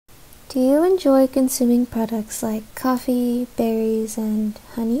Do you enjoy consuming products like coffee, berries, and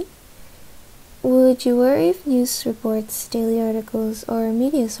honey? Would you worry if news reports, daily articles, or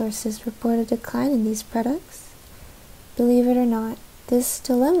media sources report a decline in these products? Believe it or not, this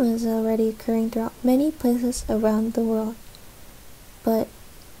dilemma is already occurring throughout many places around the world. But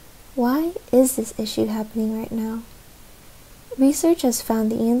why is this issue happening right now? Research has found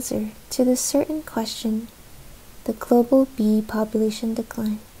the answer to this certain question: the global bee population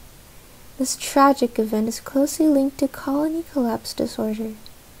decline. This tragic event is closely linked to colony collapse disorder.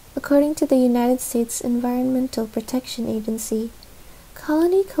 According to the United States Environmental Protection Agency,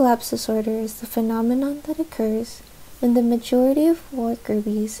 colony collapse disorder is the phenomenon that occurs when the majority of worker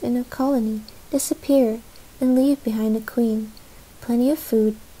bees in a colony disappear and leave behind a queen, plenty of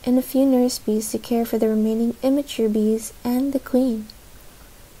food, and a few nurse bees to care for the remaining immature bees and the queen.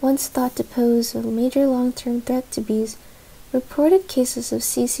 Once thought to pose a major long-term threat to bees, reported cases of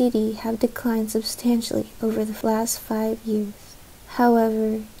CCD have declined substantially over the last 5 years.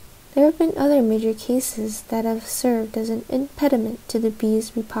 However, there have been other major cases that have served as an impediment to the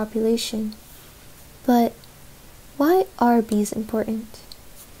bees' repopulation. But why are bees important?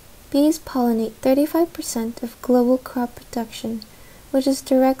 Bees pollinate 35% of global crop production, which is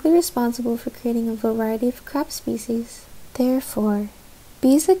directly responsible for creating a variety of crop species. Therefore,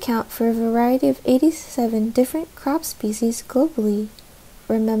 bees account for a variety of 87 different crop species globally.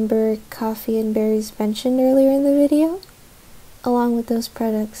 Remember coffee and berries mentioned earlier in the video? Along with those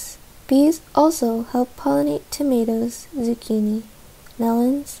products, bees also help pollinate tomatoes, zucchini,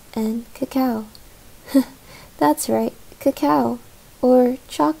 melons, and cacao. That's right, cacao, or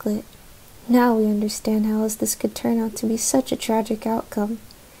chocolate. Now we understand how else this could turn out to be such a tragic outcome.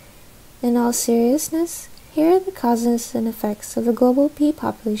 In all seriousness, here are the causes and effects of the global bee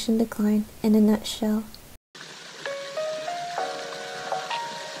population decline in a nutshell.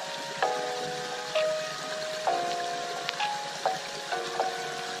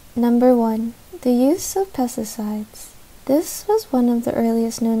 Number 1. The use of pesticides. This was one of the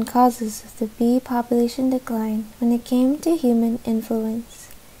earliest known causes of the bee population decline when it came to human influence.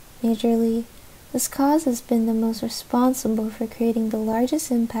 Majorly, this cause has been the most responsible for creating the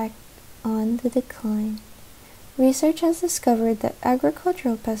largest impact on the decline. Research has discovered that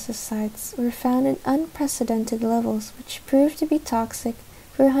agricultural pesticides were found in unprecedented levels, which proved to be toxic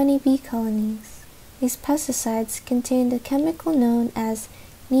for honeybee colonies. These pesticides contained a chemical known as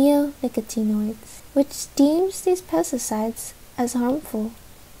neonicotinoids, which deems these pesticides as harmful.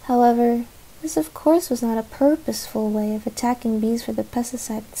 However, this of course was not a purposeful way of attacking bees, for the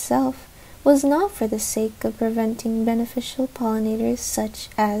pesticide itself was not for the sake of preventing beneficial pollinators such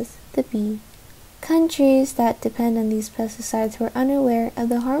as the bee. Countries that depend on these pesticides were unaware of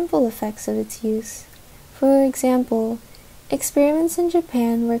the harmful effects of its use. For example, experiments in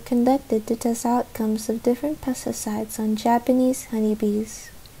Japan were conducted to test outcomes of different pesticides on Japanese honeybees.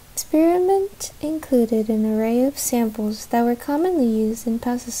 Experiment included an array of samples that were commonly used in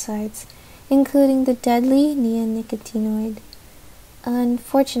pesticides, including the deadly neonicotinoid.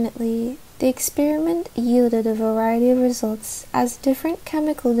 Unfortunately, the experiment yielded a variety of results, as different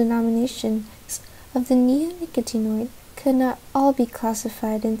chemical denominations of the neonicotinoid could not all be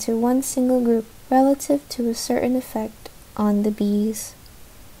classified into one single group relative to a certain effect on the bees.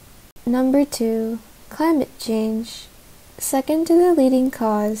 Number 2. Climate change. Second to the leading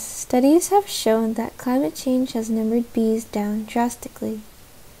cause, studies have shown that climate change has numbered bees down drastically.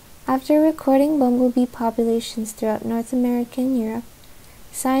 After recording bumblebee populations throughout North America and Europe,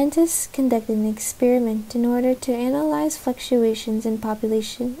 scientists conducted an experiment in order to analyze fluctuations in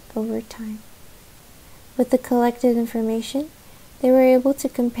population over time. With the collected information, they were able to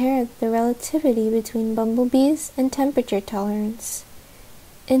compare the relativity between bumblebees and temperature tolerance.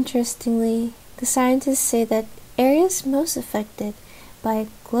 Interestingly, the scientists say that areas most affected by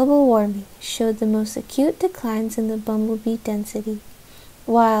global warming showed the most acute declines in the bumblebee density,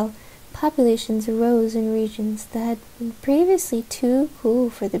 while populations rose in regions that had been previously too cool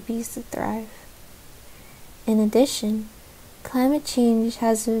for the bees to thrive. In addition, climate change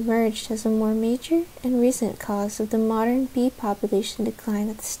has emerged as a more major and recent cause of the modern bee population decline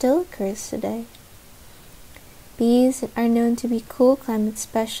that still occurs today. Bees are known to be cool climate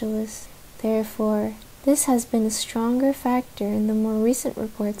specialists. Therefore, this has been a stronger factor in the more recent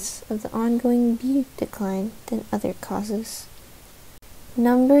reports of the ongoing bee decline than other causes.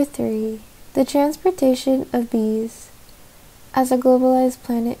 Number 3. The transportation of bees. As a globalized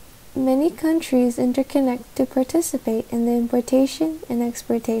planet, many countries interconnect to participate in the importation and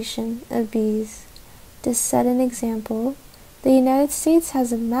exportation of bees. To set an example, the United States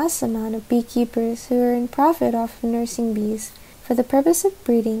has a mass amount of beekeepers who earn profit off of nursing bees for the purpose of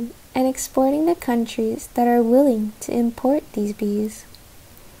breeding and exporting to countries that are willing to import these bees.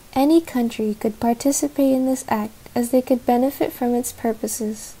 Any country could participate in this act as they could benefit from its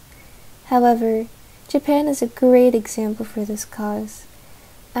purposes. However, Japan is a great example for this cause,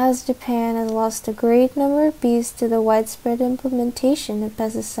 as Japan has lost a great number of bees to the widespread implementation of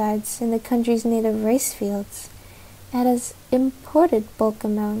pesticides in the country's native rice fields, and has imported bulk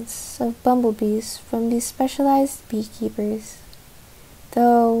amounts of bumblebees from these specialized beekeepers.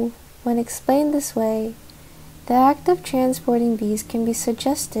 Though, when explained this way, the act of transporting bees can be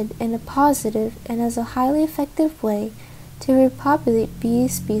suggested in a positive and as a highly effective way to repopulate bee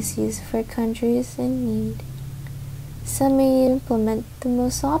species for countries in need. Some may implement the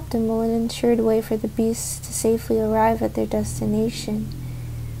most optimal and ensured way for the bees to safely arrive at their destination.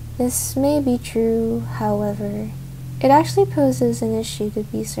 This may be true, however. It actually poses an issue to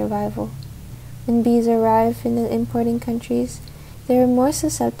bee survival. When bees arrive in the importing countries, they are more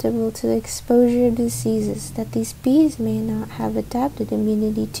susceptible to the exposure of diseases that these bees may not have adapted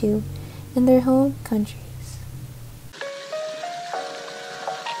immunity to in their home countries.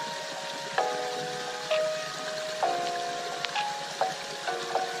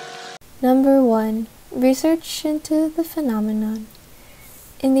 Number 1. Research into the phenomenon.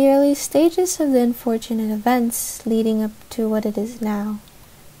 In the early stages of the unfortunate events leading up to what it is now,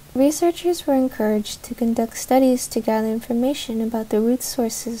 researchers were encouraged to conduct studies to gather information about the root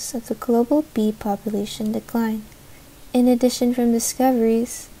sources of the global bee population decline. In addition from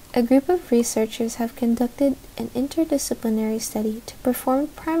discoveries, a group of researchers have conducted an interdisciplinary study to inform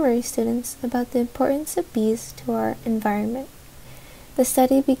primary students about the importance of bees to our environment. The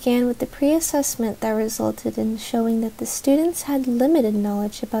study began with the pre-assessment that resulted in showing that the students had limited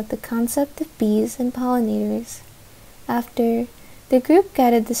knowledge about the concept of bees and pollinators. After, the group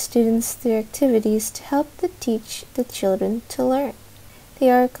guided the students through activities to help teach the children to learn. The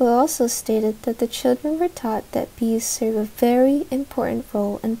article also stated that the children were taught that bees serve a very important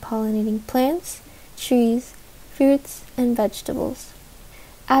role in pollinating plants, trees, fruits, and vegetables.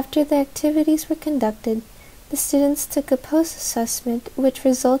 After the activities were conducted, the students took a post-assessment which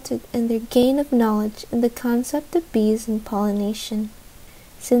resulted in their gain of knowledge in the concept of bees and pollination.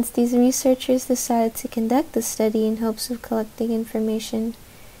 Since these researchers decided to conduct the study in hopes of collecting information,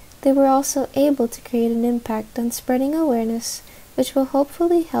 they were also able to create an impact on spreading awareness which will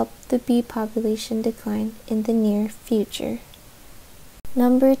hopefully help the bee population decline in the near future.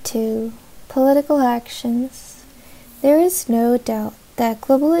 Number 2. Political actions. There is no doubt that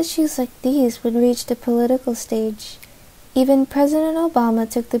global issues like these would reach the political stage. Even President Obama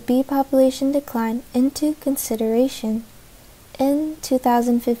took the bee population decline into consideration. In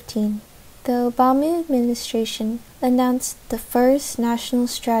 2015, the Obama administration announced the first national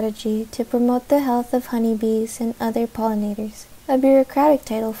strategy to promote the health of honeybees and other pollinators, a bureaucratic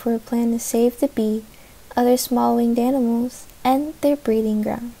title for a plan to save the bee, other small-winged animals, and their breeding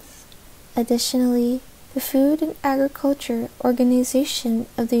grounds. Additionally, the Food and Agriculture Organization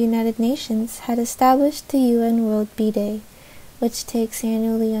of the United Nations had established the UN World Bee Day, which takes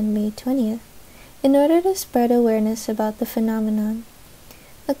annually on May 20th, in order to spread awareness about the phenomenon.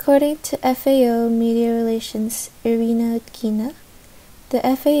 According to FAO Media Relations Irina Utkina, the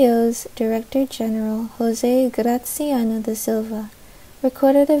FAO's Director General Jose Graziano da Silva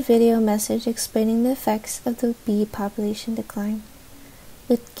recorded a video message explaining the effects of the bee population decline.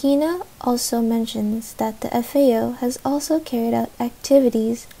 Utkina also mentions that the FAO has also carried out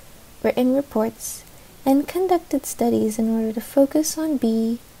activities, written reports, and conducted studies in order to focus on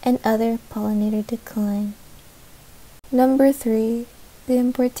bee and other pollinator decline. Number 3. The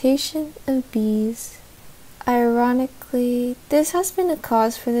importation of bees. Ironically, this has been a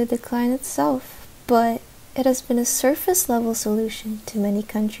cause for the decline itself, but it has been a surface-level solution to many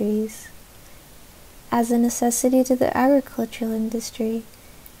countries. As a necessity to the agricultural industry,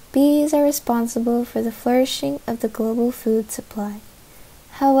 bees are responsible for the flourishing of the global food supply.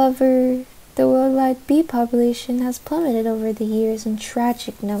 However, the worldwide bee population has plummeted over the years in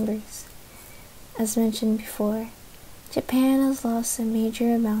tragic numbers. As mentioned before, Japan has lost a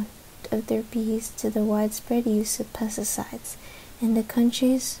major amount of their bees to the widespread use of pesticides in the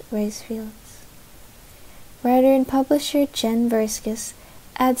country's rice fields. Writer and publisher Jen Verskis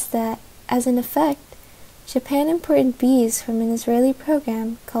adds that, as an effect, Japan imported bees from an Israeli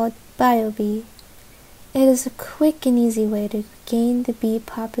program called BioBee. It is a quick and easy way to gain the bee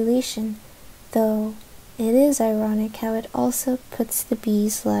population, though it is ironic how it also puts the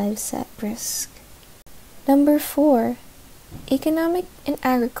bees' lives at risk. Number 4. Economic and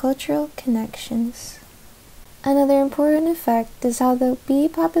agricultural connections. Another important effect is how the bee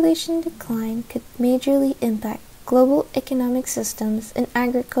population decline could majorly impact global economic systems and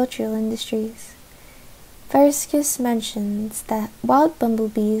agricultural industries. Varskus mentions that wild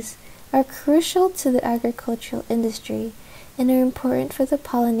bumblebees are crucial to the agricultural industry and are important for the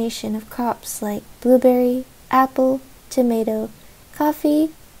pollination of crops like blueberry, apple, tomato,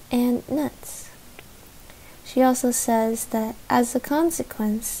 coffee, and nuts. She also says that as a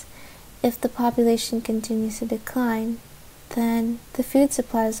consequence, if the population continues to decline, then the food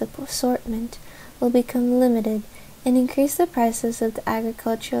supply's assortment will become limited and increase the prices of the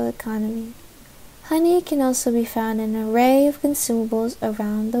agricultural economy. Honey can also be found in an array of consumables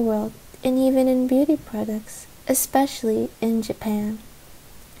around the world and even in beauty products, especially in Japan.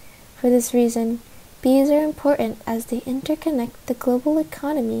 For this reason, bees are important as they interconnect the global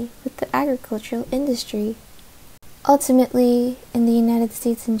economy with the agricultural industry. Ultimately, in the United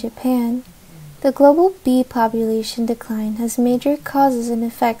States and Japan, the global bee population decline has major causes and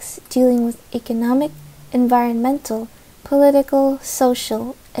effects dealing with economic, environmental, political,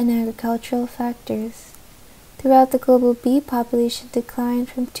 social, and agricultural factors. Throughout the global bee population decline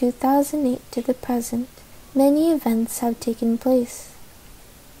from 2008 to the present, many events have taken place.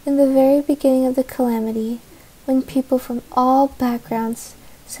 In the very beginning of the calamity, when people from all backgrounds,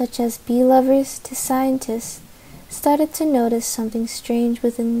 such as bee lovers to scientists, started to notice something strange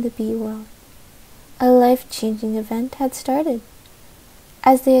within the bee world, a life-changing event had started.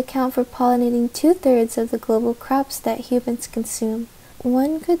 As they account for pollinating 2/3 of the global crops that humans consume,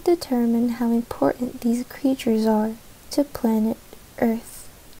 one could determine how important these creatures are to planet Earth.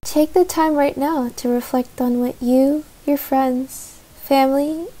 Take the time right now to reflect on what you, your friends,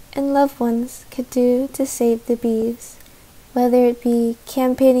 family, and loved ones could do to save the bees, whether it be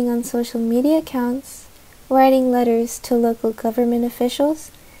campaigning on social media accounts, writing letters to local government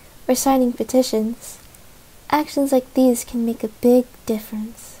officials, or signing petitions. Actions like these can make a big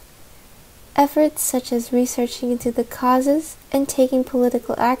difference. Efforts such as researching into the causes and taking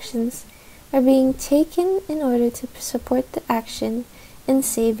political actions are being taken in order to support the action in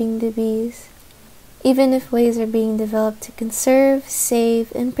saving the bees. Even if ways are being developed to conserve,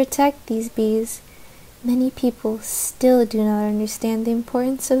 save, and protect these bees, many people still do not understand the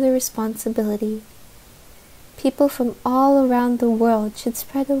importance of their responsibility. People from all around the world should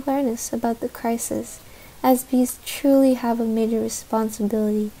spread awareness about the crisis, as bees truly have a major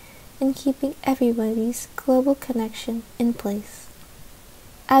responsibility in keeping everybody's global connection in place.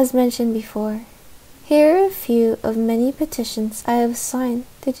 As mentioned before, here are a few of many petitions I have signed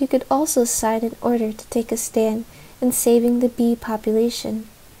that you could also sign in order to take a stand in saving the bee population.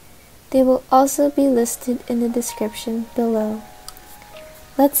 They will also be listed in the description below.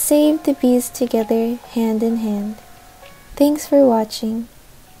 Let's save the bees together, hand in hand. Thanks for watching.